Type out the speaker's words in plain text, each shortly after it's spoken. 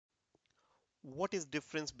What is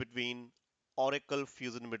difference between Oracle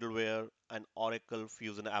Fusion Middleware and Oracle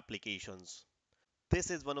Fusion applications?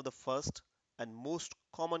 This is one of the first and most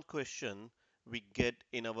common question we get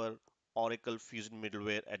in our Oracle Fusion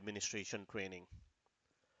Middleware administration training.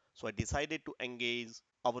 So I decided to engage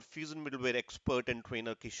our Fusion Middleware expert and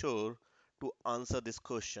trainer Kishore to answer this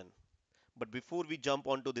question. But before we jump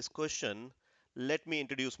onto this question, let me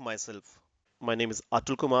introduce myself. My name is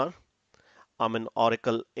Atul Kumar. I'm an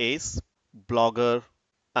Oracle ace, blogger,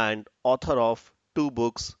 and author of two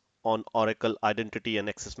books on Oracle identity and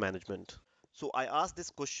access management. So I asked this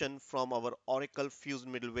question from our Oracle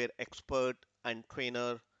Fusion Middleware expert and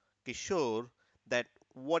trainer Kishore that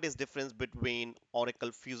what is difference between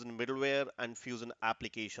Oracle Fusion Middleware and Fusion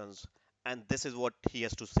applications, and this is what he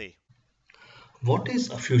has to say. What is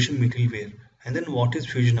a Fusion middleware? And then what is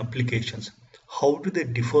Fusion applications? How do they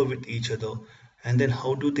differ with each other? And then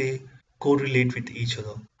how do they correlate with each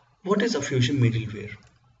other? What is a Fusion middleware?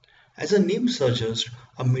 As the name suggests,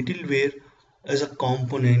 a middleware is a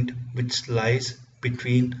component which lies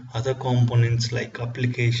between other components like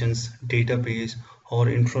applications, database, or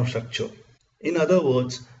infrastructure. In other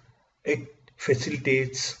words, it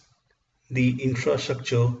facilitates the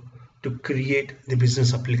infrastructure to create the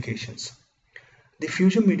business applications. The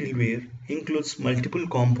Fusion middleware includes multiple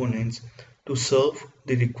components to serve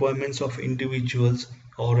the requirements of individuals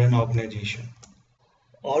or an organization.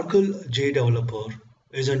 Oracle JDeveloper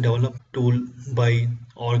is a development tool by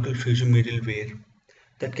Oracle Fusion Middleware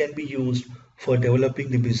that can be used for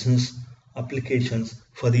developing the business applications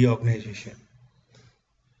for the organization.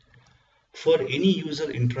 For any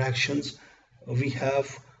user interactions, we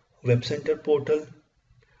have WebCenter portal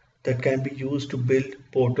that can be used to build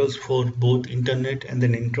portals for both internet and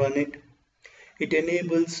then intranet. It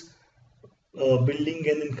enables building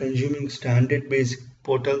and then consuming standard basic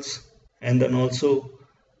portals, and then also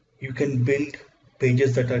you can build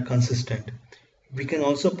pages that are consistent. We can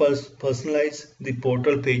also personalize the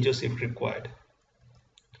portal pages if required.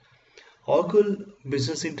 Oracle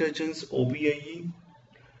Business Intelligence OBIEE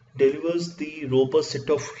delivers the robust set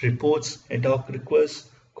of reports, ad hoc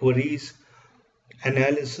requests, queries,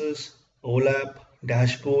 analysis, OLAP,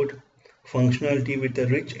 dashboard, functionality with a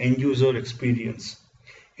rich end-user experience.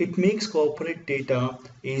 It makes corporate data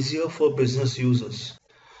easier for business users.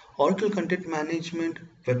 Oracle Content Management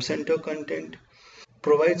WebCenter Content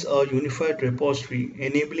provides a unified repository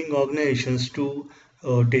enabling organizations to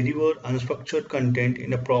deliver unstructured content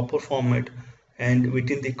in a proper format and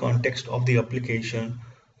within the context of the application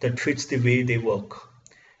that fits the way they work.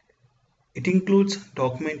 It includes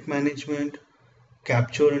document management,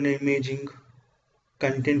 capture and imaging,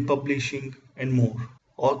 content publishing, and more.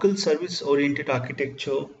 Oracle service-oriented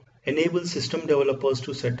architecture enables system developers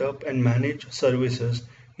to set up and manage services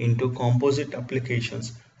into composite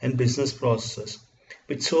applications and business processes.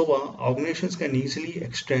 With SOA, organizations can easily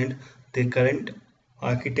extend their current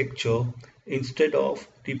architecture instead of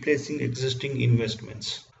replacing existing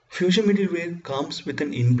investments. Fusion Middleware comes with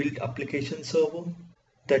an inbuilt application server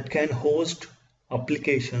that can host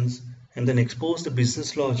applications and then expose the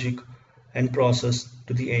business logic and process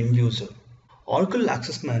to the end user. Oracle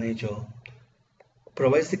Access Manager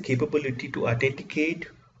provides the capability to authenticate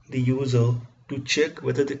the user to check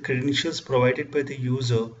whether the credentials provided by the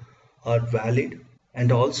user are valid and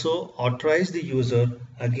also authorize the user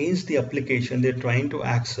against the application they're trying to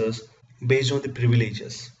access based on the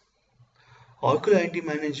privileges. Oracle ID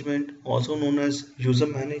Management, also known as user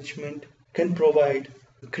management, can provide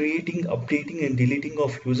creating, updating, and deleting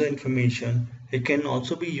of user information. It can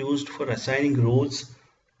also be used for assigning roles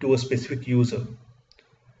to a specific user.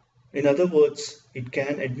 In other words, it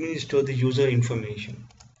can administer the user information.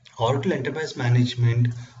 Oracle Enterprise Management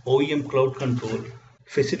OEM Cloud Control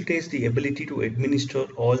facilitates the ability to administer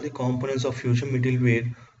all the components of Fusion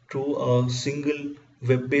Middleware through a single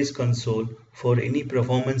web-based console for any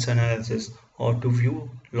performance analysis or to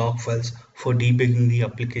view log files for debugging the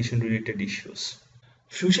application-related issues.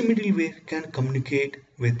 Fusion Middleware can communicate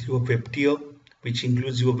with your web tier, which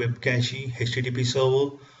includes your web cache, HTTP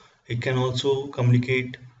server. It can also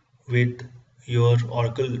communicate with your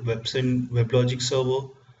Oracle WebLogic Server,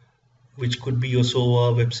 which could be your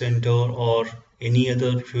SOA, WebCenter, or any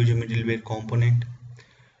other Fusion Middleware component.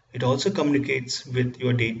 It also communicates with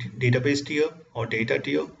your database tier or data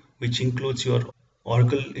tier, which includes your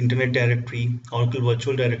Oracle Internet Directory, Oracle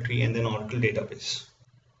Virtual Directory, and then Oracle Database.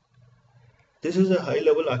 This is a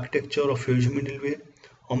high-level architecture of Fusion Middleware.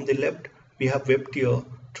 On the left, we have web tier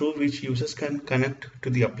through which users can connect to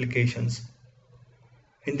the applications.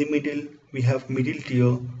 In the middle, we have middle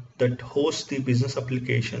tier that hosts the business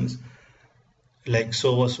applications, like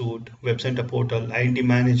Server Suite, WebCenter Portal, identity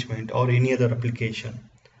management, or any other application.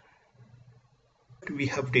 We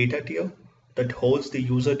have data tier that holds the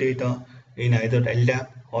user data in either LDAP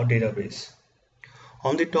or database.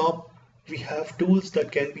 On the top, we have tools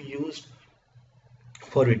that can be used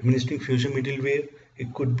for administering Fusion middleware.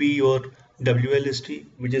 It could be your WLST,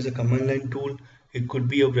 which is a command line tool. It could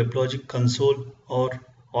be your WebLogic console or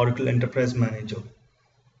Oracle Enterprise Manager.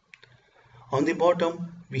 On the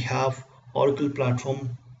bottom, we have Oracle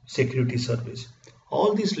Platform Security Service.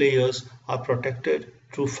 All these layers are protected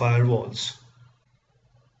through firewalls.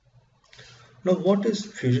 Now, what is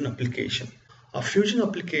Fusion application? A Fusion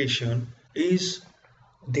application is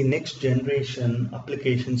the next generation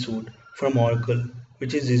application suite from Oracle,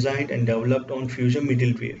 which is designed and developed on Fusion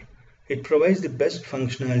middleware. It provides the best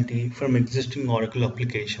functionality from existing Oracle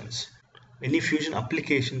applications. Any Fusion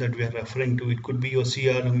application that we are referring to, it could be your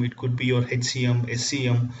CRM, it could be your HCM,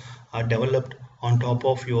 SCM, are developed on top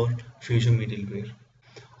of your Fusion middleware.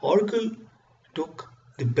 Oracle took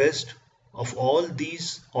the best of all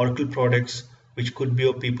these Oracle products, which could be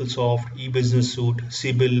your PeopleSoft, eBusiness Suite,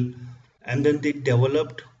 Sibyl, and then they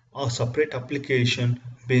developed a separate application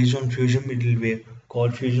based on Fusion middleware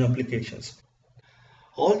called Fusion Applications.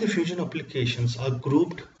 All the Fusion applications are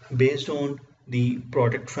grouped based on the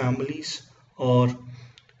product families or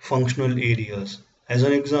functional areas. As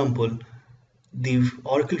an example, the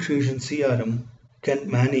Oracle Fusion CRM can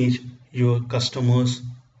manage your customers,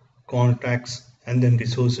 contacts, and then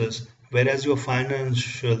resources, whereas your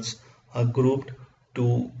financials are grouped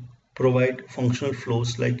to provide functional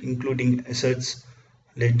flows like including assets,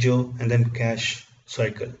 ledger, and then cash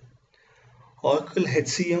cycle. Oracle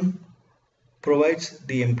HCM provides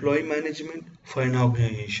the employee management for an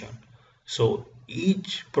organization. So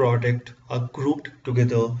each product are grouped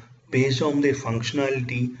together based on their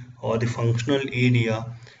functionality or the functional area,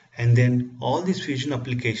 and then all these Fusion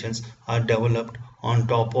applications are developed on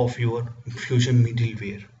top of your Fusion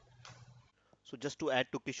middleware. So just to add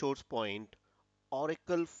to Kishore's point,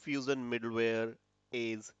 Oracle Fusion Middleware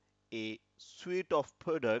is a suite of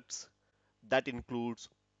products that includes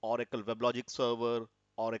Oracle WebLogic Server,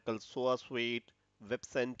 Oracle SOA Suite,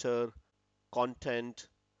 WebCenter, Content,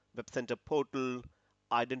 WebCenter Portal,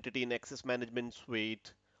 Identity and Access Management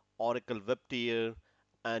Suite, Oracle Web Tier,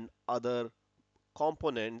 and other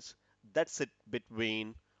components that sit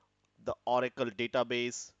between the Oracle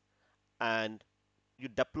database, and you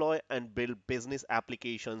deploy and build business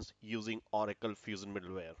applications using Oracle Fusion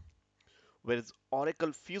Middleware. Whereas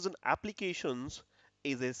Oracle Fusion Applications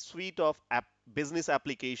is a suite of business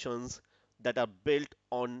applications that are built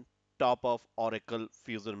on top of Oracle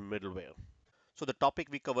Fusion Middleware. So the topic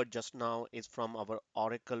we covered just now is from our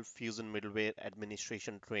Oracle Fusion Middleware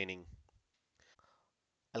Administration Training.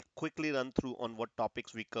 I'll quickly run through on what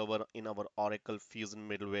topics we cover in our Oracle Fusion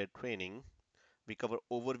Middleware Training. We cover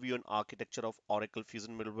overview and architecture of Oracle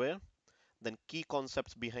Fusion Middleware, then key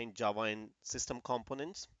concepts behind Java and system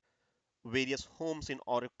components, various homes in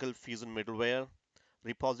Oracle Fusion Middleware,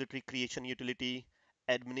 repository creation utility,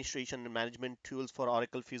 administration and management tools for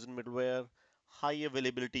Oracle Fusion Middleware, high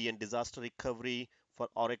availability and disaster recovery for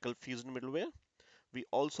Oracle Fusion Middleware. We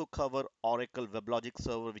also cover Oracle WebLogic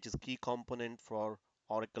Server, which is key component for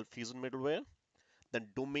Oracle Fusion Middleware. Then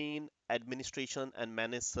domain administration and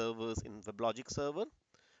manage servers in WebLogic Server.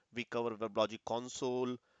 We cover WebLogic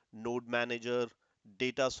Console, Node Manager,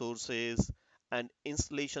 data sources, and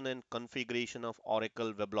installation and configuration of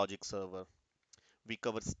Oracle WebLogic Server. We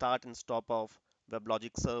cover start and stop of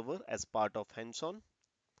WebLogic Server as part of hands-on.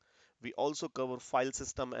 We also cover file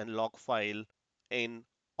system and log file in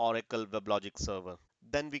Oracle WebLogic Server.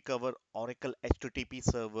 Then we cover Oracle HTTP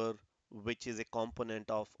Server, which is a component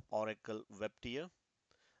of Oracle Web Tier,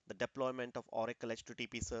 the deployment of Oracle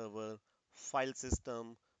HTTP Server, file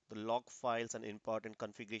system, the log files and important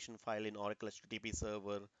configuration file in Oracle HTTP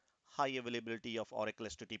Server, high availability of Oracle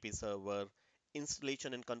HTTP Server,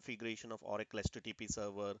 installation and configuration of Oracle HTTP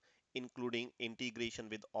Server, including integration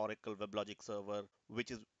with Oracle WebLogic Server,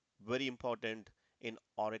 which is very important in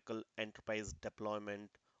Oracle Enterprise Deployment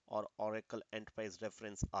or Oracle Enterprise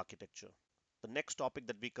Reference Architecture. The next topic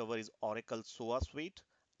that we cover is Oracle SOA Suite.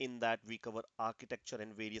 In that, we cover architecture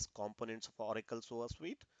and various components of Oracle SOA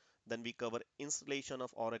Suite. Then we cover installation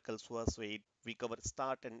of Oracle SOA Suite. We cover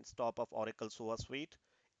start and stop of Oracle SOA Suite,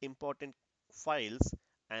 important files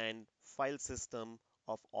and file system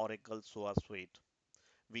of Oracle SOA Suite.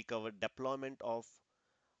 We cover deployment of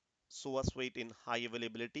SOA Suite in high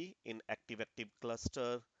availability in active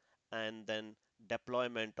cluster, and then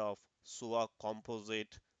deployment of SOA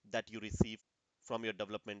composite that you receive from your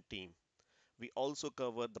development team. We also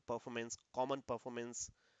cover the performance, common performance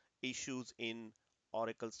issues in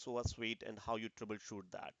Oracle SOA suite and how you troubleshoot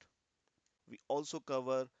that. We also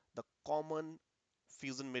cover the common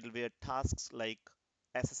Fusion middleware tasks like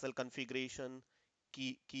SSL configuration,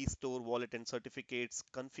 key store wallet and certificates,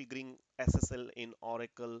 configuring SSL in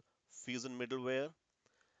Oracle Fusion middleware,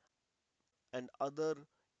 and other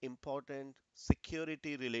important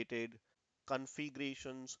security related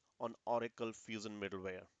configurations on Oracle Fusion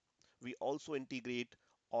middleware. We also integrate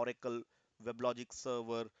Oracle WebLogic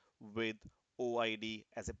Server with OID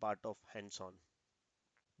as a part of hands-on.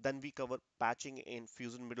 Then we cover patching in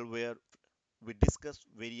Fusion middleware. We discuss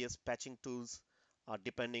various patching tools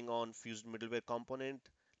depending on Fusion middleware component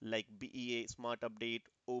like BEA, Smart Update,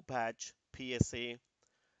 OPatch, PSA.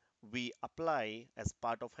 We apply as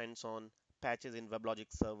part of hands-on patches in WebLogic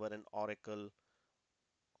Server and Oracle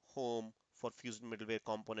Home for Fusion middleware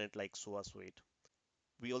component like SOA Suite.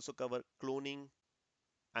 We also cover cloning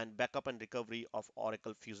and backup and recovery of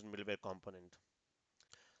Oracle Fusion middleware component.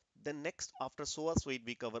 Then next, after SOA Suite,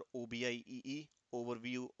 we cover OBIEE,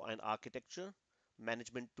 overview and architecture,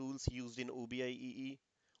 management tools used in OBIEE,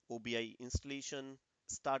 OBIEE installation,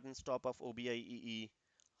 start and stop of OBIEE,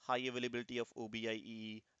 high availability of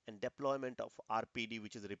OBIEE, and deployment of RPD,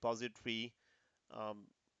 which is repository um,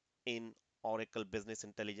 in Oracle Business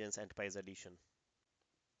Intelligence Enterprise Edition.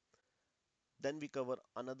 Then we cover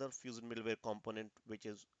another Fusion middleware component, which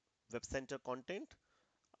is WebCenter content,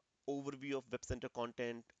 overview of WebCenter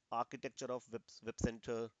content, architecture of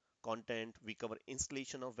WebCenter content. We cover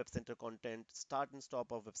installation of WebCenter content, start and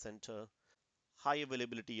stop of WebCenter, high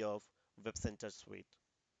availability of WebCenter suite.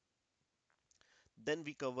 Then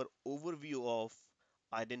we cover overview of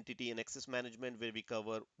identity and access management, where we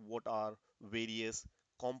cover what are various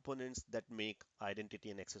components that make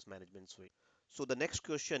identity and access management suite. So the next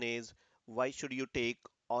question is, why should you take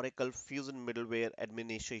Oracle Fusion Middleware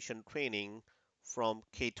Administration Training from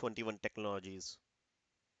K21 Technologies?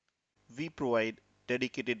 We provide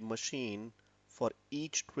dedicated machine for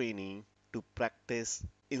each trainee to practice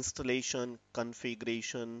installation,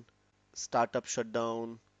 configuration, startup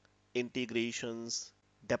shutdown, integrations,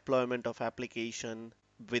 deployment of application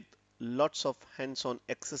with lots of hands-on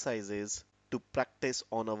exercises to practice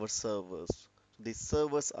on our servers. These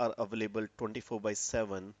servers are available 24 by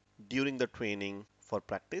 7 during the training for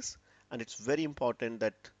practice, and it's very important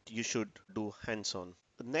that you should do hands-on.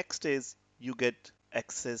 The next is you get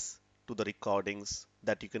access to the recordings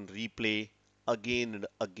that you can replay again and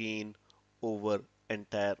again over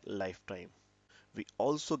entire lifetime. We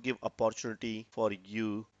also give opportunity for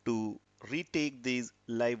you to retake these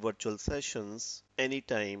live virtual sessions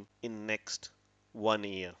anytime in next 1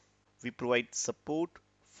 year. We provide support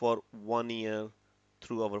for 1 year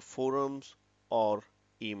through our forums or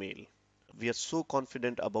email. We are so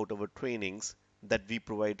confident about our trainings that we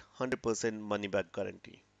provide 100% money back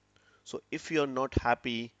guarantee. So if you are not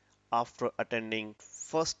happy after attending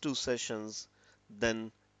first 2 sessions,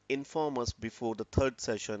 then inform us before the third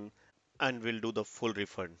session and we'll do the full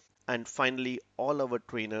refund. And finally, all our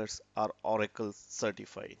trainers are Oracle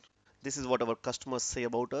certified. This is what our customers say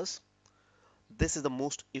about us. This is the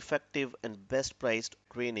most effective and best priced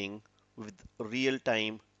training with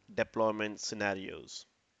real-time deployment scenarios.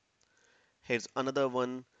 Here's another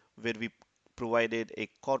one where we provided a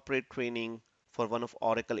corporate training for one of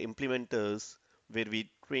Oracle implementers where we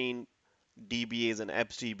train DBAs and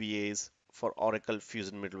apps DBAs for Oracle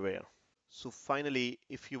Fusion Middleware. So finally,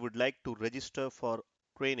 if you would like to register for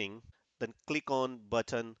training, then click on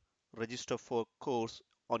button register for course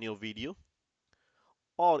on your video.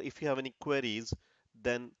 Or if you have any queries,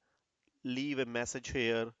 then leave a message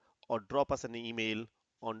here or drop us an email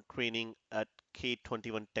on training at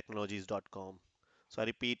k21technologies.com. So I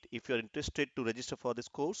repeat, if you're interested to register for this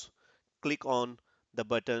course, click on the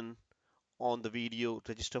button on the video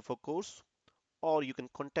register for course, or you can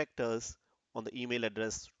contact us on the email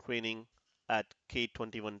address training at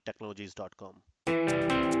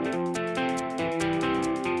k21technologies.com.